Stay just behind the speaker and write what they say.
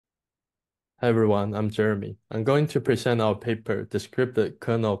Hi everyone, I'm Jeremy. I'm going to present our paper, Descriptive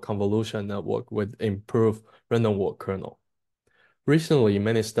Kernel Convolution Network with Improved Random Walk Kernel. Recently,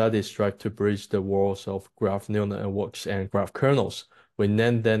 many studies strive to bridge the walls of graph neural networks and graph kernels. We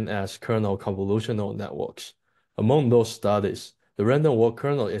name them as kernel convolutional networks. Among those studies, the random walk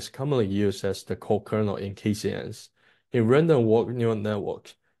kernel is commonly used as the core kernel in KCNs. In random walk neural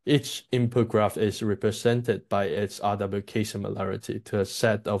networks, each input graph is represented by its RWK similarity to a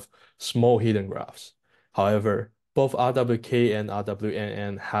set of small hidden graphs. However, both RWK and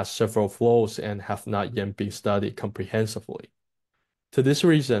RWNN have several flaws and have not yet been studied comprehensively. To this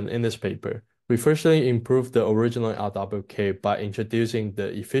reason, in this paper, we firstly improved the original RWK by introducing the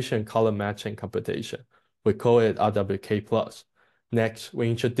efficient color matching computation. We call it RWK+. Next,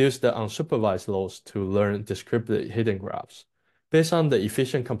 we introduced the unsupervised loss to learn descriptive hidden graphs. Based on the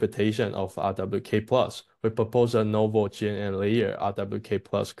efficient computation of RWK+, we propose a novel GNN layer RWK+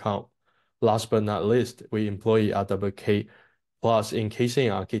 conv. Last but not least, we employ RWK+ in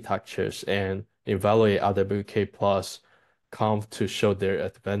KCN architectures and evaluate RWK+ conv to show their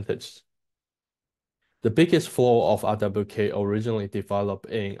advantages. The biggest flaw of RWK originally developed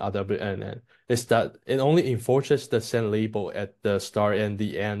in RWNN is that it only enforces the same label at the start and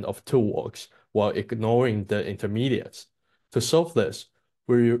the end of two walks while ignoring the intermediates. To solve this,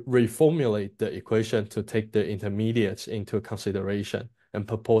 we reformulate the equation to take the intermediates into consideration and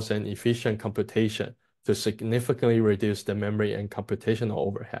propose an efficient computation to significantly reduce the memory and computational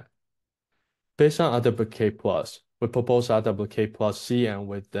overhead. Based on RWK+, we propose RWK+ CN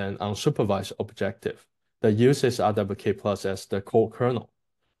with an unsupervised objective that uses RWK+ as the core kernel.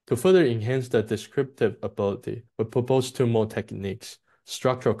 To further enhance the descriptive ability, we propose two more techniques,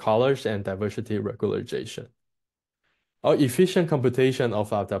 structural colors and diversity regularization. Our efficient computation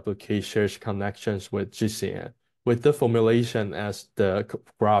of RWK shares connections with GCN, with the formulation as the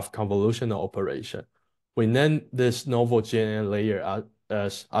graph convolutional operation. We name this novel GNN layer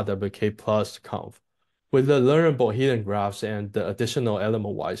as RWK+ conv. With the learnable hidden graphs and the additional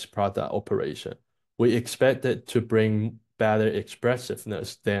element-wise product operation, we expect it to bring better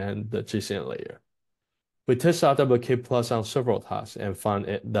expressiveness than the GCN layer. We test RWK+ on several tasks and found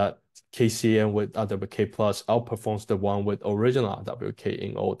that KCN with RWK+ outperforms the one with original RWK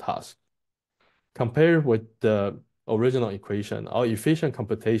in all tasks. Compared with the original equation, our efficient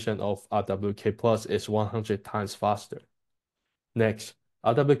computation of RWK+ is 100 times faster. Next,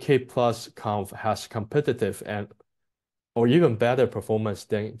 RWK+ conv has competitive or even better performance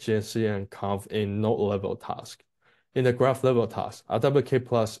than GCN conv in node level task. In the graph level task,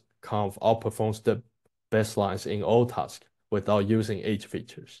 RWK+ conv outperforms the baselines in all tasks without using edge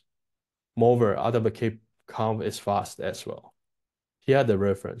features. Moreover, RWK conv is fast as well. Here are the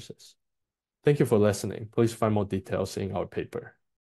references. Thank you for listening. Please find more details in our paper.